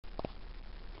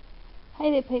Hey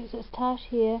there peeps, it's Tash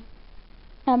here.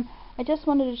 I just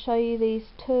wanted to show you these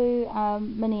two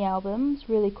mini albums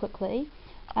really quickly.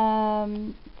 For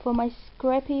my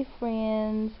scrappy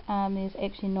friends, there's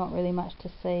actually not really much to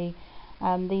see.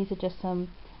 These are just some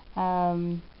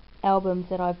albums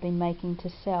that I've been making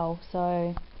to sell,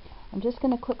 so I'm just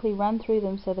going to quickly run through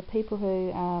them so the people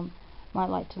who might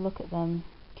like to look at them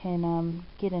can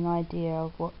get an idea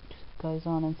of what goes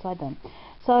on inside them.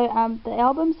 So the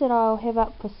albums that I'll have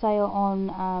up for sale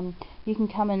on, you can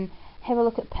come and have a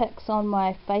look at pics on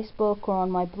my Facebook or on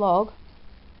my blog.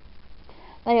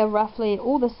 They are roughly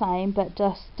all the same, but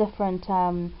just different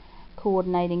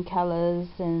coordinating colours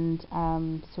and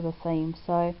sort of themes.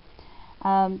 So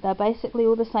they're basically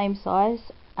all the same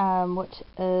size, which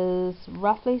is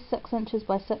roughly 6 inches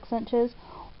by 6 inches,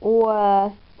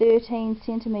 or 13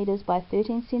 centimeters by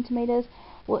 13 centimeters,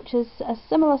 which is a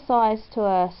similar size to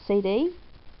a CD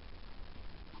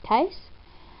case.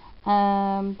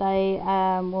 They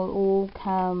will all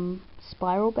come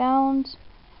spiral bound.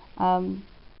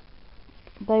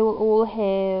 They will all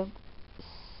have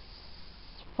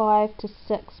 5 to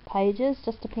 6 pages,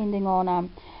 just depending on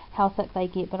how thick they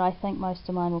get, but I think most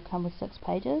of mine will come with 6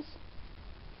 pages.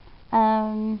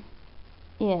 Yeah,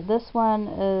 this one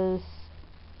is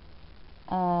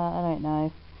I don't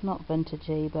know, not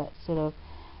vintagey, but sort of,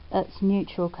 it's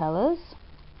neutral colours.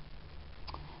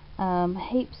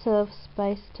 Heaps of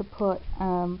space to put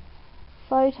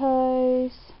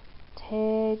photos,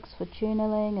 tags for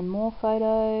journaling and more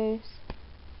photos,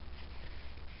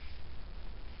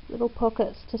 little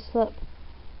pockets to slip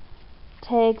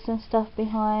tags and stuff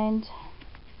behind.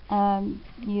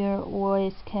 You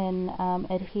always can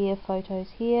adhere photos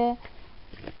here.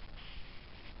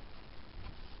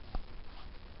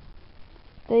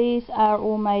 These are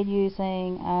all made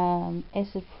using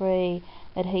acid-free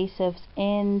adhesives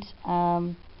and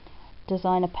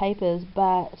designer papers,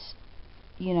 but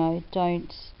you know,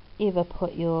 don't ever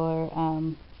put your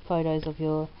photos of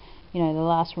your, you know, the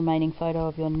last remaining photo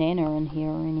of your nana in here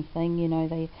or anything. You know,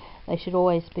 they should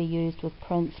always be used with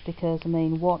prints, because I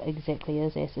mean, what exactly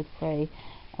is acid-free?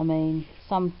 I mean,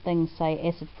 some things say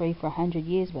acid-free for 100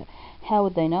 years, but how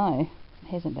would they know? It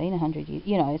hasn't been 100 years,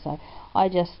 you know. So I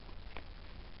just,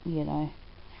 you know,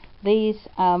 these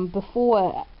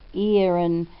before air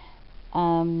and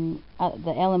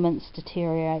the elements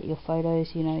deteriorate your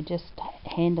photos, you know, just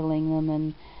handling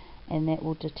them and that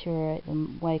will deteriorate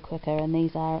them way quicker. And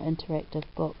these are interactive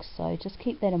books, so just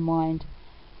keep that in mind.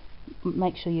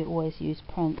 Make sure you always use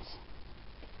prints.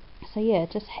 So yeah,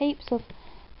 just heaps of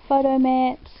photo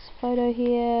mats, photo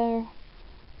here,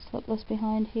 slip this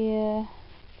behind here,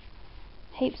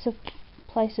 heaps of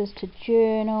places to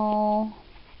journal.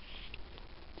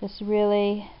 Just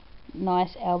really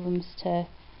nice albums to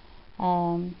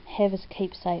have as a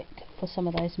keepsake for some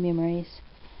of those memories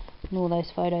and all those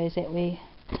photos that we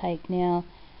take now.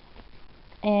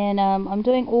 And I'm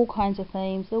doing all kinds of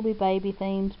themes. There'll be baby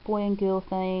themes, boy and girl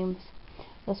themes.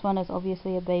 This one is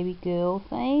obviously a baby girl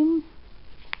theme.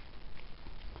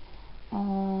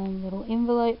 Little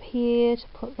envelope here to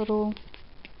put little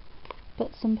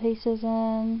bits and pieces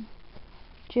in.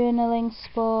 Journaling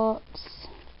spots.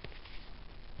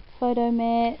 Photo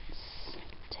mats,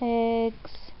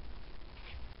 tags,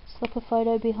 slip a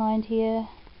photo behind here.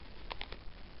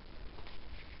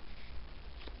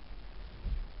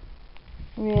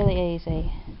 Really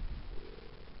easy.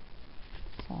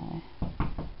 So,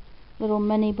 little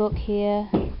mini book here.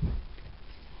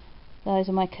 Those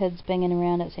are my kids banging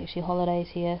around. It's actually holidays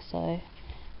here, so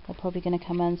they're probably going to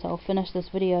come in, so I'll finish this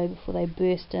video before they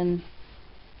burst in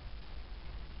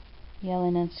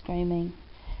yelling and screaming.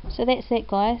 So that's that,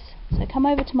 guys. So come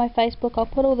over to my Facebook. I'll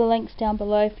put all the links down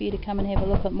below for you to come and have a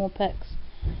look at more pics.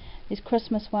 There's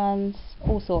Christmas ones,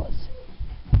 all sorts.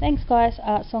 Thanks, guys.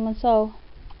 Art, Song and Soul.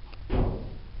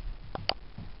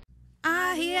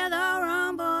 I hear the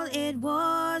rumble, it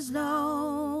was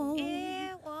low.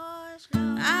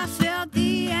 I feel